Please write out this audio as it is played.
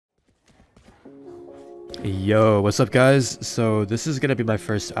Yo, what's up guys? So this is gonna be my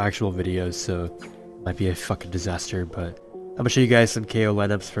first actual video, so it might be a fucking disaster, but I'm gonna show you guys some KO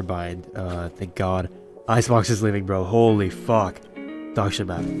lineups for bind. Thank god. Icebox is leaving, bro. Holy fuck. Dog shit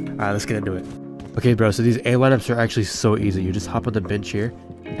map. Alright, let's get into it. Okay bro, so these A lineups are actually so easy. You just hop on the bench here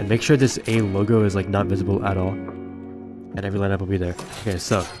and make sure this A logo is like not visible at all. And every lineup will be there. Okay,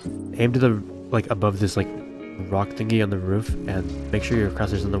 so aim to the like above this like rock thingy on the roof and make sure your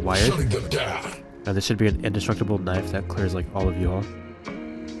crosser's on the wire. Now this should be an indestructible knife that clears like all of you all.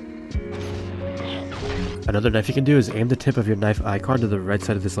 Another knife you can do is aim the tip of your knife icon to the right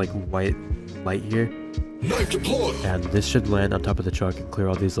side of this like white light here. Knife deployed! And this should land on top of the truck and clear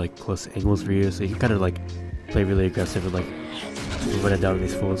all these like close angles for you, so you can kind of like play really aggressive and like run it down with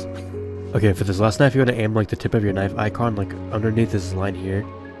these fools. Okay, for this last knife you want to aim like the tip of your knife icon like underneath this line here.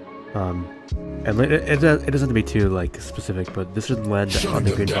 And it doesn't have to be too like specific, but this should land on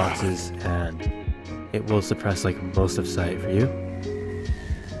the green boxes and it will suppress like most of sight for you.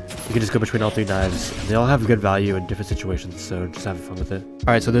 You can just go between all three knives. They all have good value in different situations, so just have fun with it.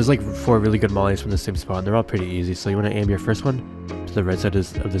 Alright, so there's like 4 really good mollies from the same spot, and they're all pretty easy. So you want to aim your first one to the right side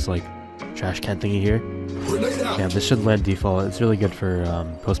of this like trash can thingy here. And this should land default. It's really good for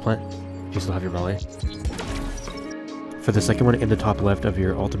post plant. You still have your molly. For the second one, in the top left of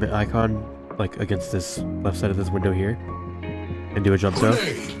your ultimate icon, like against this left side of this window here, and do a jump throw.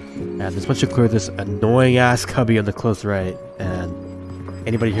 And this one should clear this annoying ass cubby on the close right, and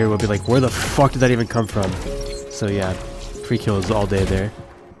anybody here will be like, where the fuck did that even come from? So yeah, free kills all day there.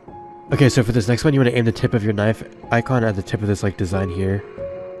 Okay, so for this next one, you want to aim the tip of your knife icon at the tip of this like design here,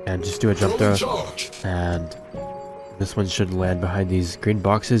 and just do a jump throw. And this one should land behind these green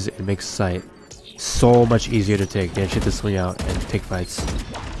boxes. It makes sight so much easier to take. You actually have to swing out and take fights.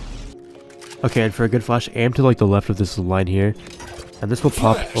 Okay, and for a good flash, aim to like the left of this line here, and this will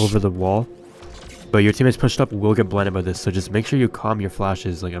pop over the wall. But your teammates pushed up will get blinded by this, so just make sure you calm your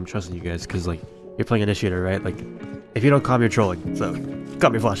flashes. Like, I'm trusting you guys, because like you're playing Initiator, right? Like, if you don't calm, you're trolling. So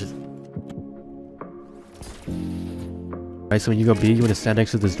calm your flashes. Alright, so when you go B, you want to stand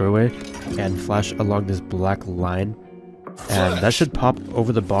next to this doorway and flash along this black line, and that should pop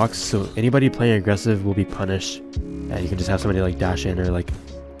over the box. So anybody playing aggressive will be punished, and you can just have somebody like dash in or like,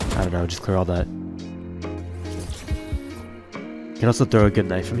 I don't know, just clear all that. You can also throw a good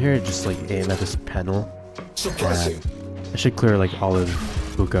knife from here, just like aim at this panel, and it should clear like all of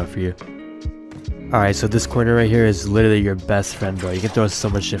Buka for you. Alright, so this corner right here is literally your best friend, bro. You can throw so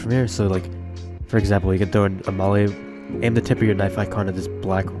much shit from here. So like, for example, you can throw a molly, aim the tip of your knife icon at this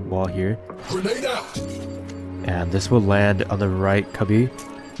black wall here, and this will land on the right cubby.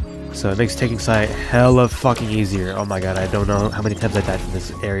 So it makes taking sight hella fucking easier. Oh my god, I don't know how many times I died from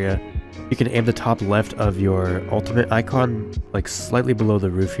this area. You can aim the top left of your ultimate icon, like slightly below the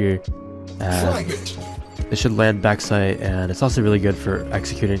roof here, and it should land backside. And it's also really good for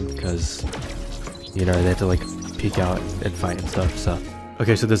executing because, you know, they have to like peek out and fight and stuff. So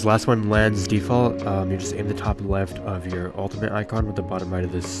okay, so this last one lands default. You just aim the top left of your ultimate icon with the bottom right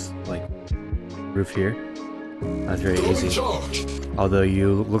of this like roof here. That's very easy. Although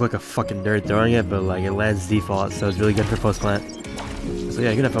you look like a fucking nerd throwing it, but like it lands default, so it's really good for post plant. So yeah,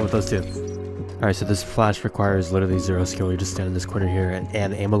 you can have fun with those too. Alright, so this flash requires literally 0 skill. You just stand in this corner here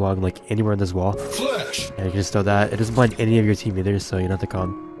and aim along like anywhere in this wall. And you can just throw that. It doesn't blind any of your team either, so you don't have to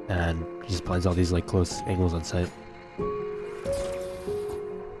calm. And it just blinds all these like close angles on sight.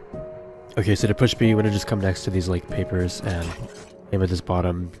 Okay, so to push B, you want to just come next to these like papers and aim at this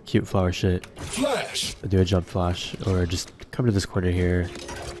bottom cute flower shit. Flash. Do a jump flash, or just come to this corner here.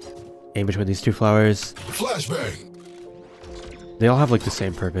 Aim between these 2 flowers. Flashbang. They all have like the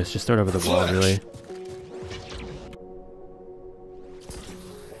same purpose. Just throw it over the wall, really.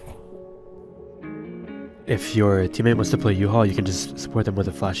 If your teammate wants to play U-Haul, you can just support them with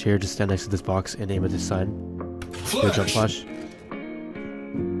a flash here. Just stand next to this box and aim at this sign. Do a jump flash.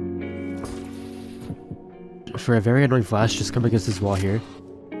 For a very annoying flash, just come against this wall here.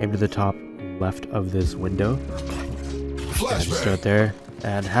 Aim to the top left of this window. And just throw it there.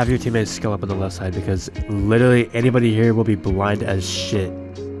 And have your teammates scale up on the left side, because literally anybody here will be blind as shit.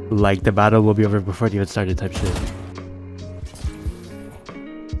 Like, the battle will be over before it even started type shit.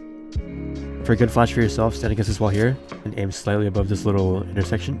 For a good flash for yourself, stand against this wall here and aim slightly above this little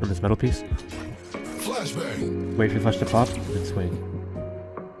intersection on this metal piece. Flashbang. Wait for your flash to pop and then swing.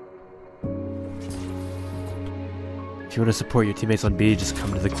 If you want to support your teammates on B, just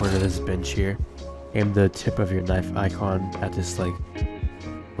come to the corner of this bench here. Aim the tip of your knife icon at this like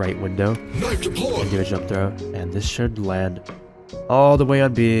right window and do a jump throw, and this should land all the way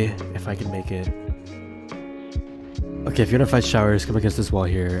on B if I can make it. Okay, if you want to fight showers, come against this wall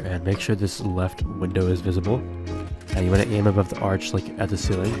here and make sure this left window is visible. And you want to aim above the arch, like at the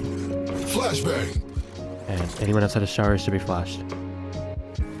ceiling. Flashbang! And anyone outside of showers should be flashed.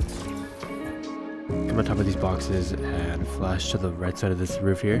 Come on top of these boxes and flash to the right side of this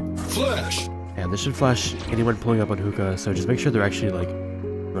roof here. Flash! And this should flash anyone pulling up on hookah, so just make sure they're actually like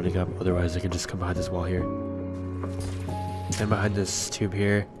running up, otherwise they can just come behind this wall here. Stand behind this tube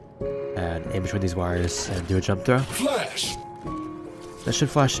here and aim between these wires and do a jump throw. Flash! That should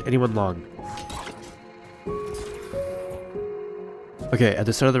flash anyone long. Okay, at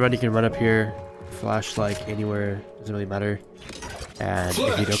the start of the run you can run up here, flash like anywhere, doesn't really matter. And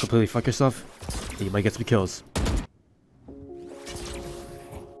if you don't completely fuck yourself, you might get some kills.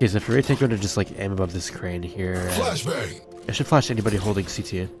 Okay, so for retake, I'm gonna just like aim above this crane here. Flashbang! It should flash anybody holding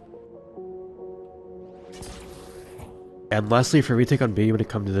CT. And lastly, for retake on B, you want to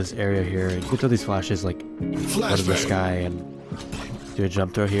come to this area here and you can throw these flashes like one in the sky and do a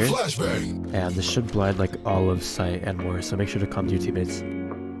jump throw here. Flashbang! And this should blind like all of sight and more, so make sure to come to your teammates.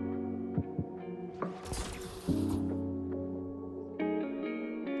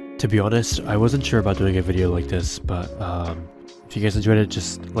 To be honest, I wasn't sure about doing a video like this, but if you guys enjoyed it,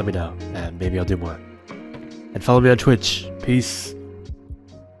 just let me know and maybe I'll do more. And follow me on Twitch. Peace.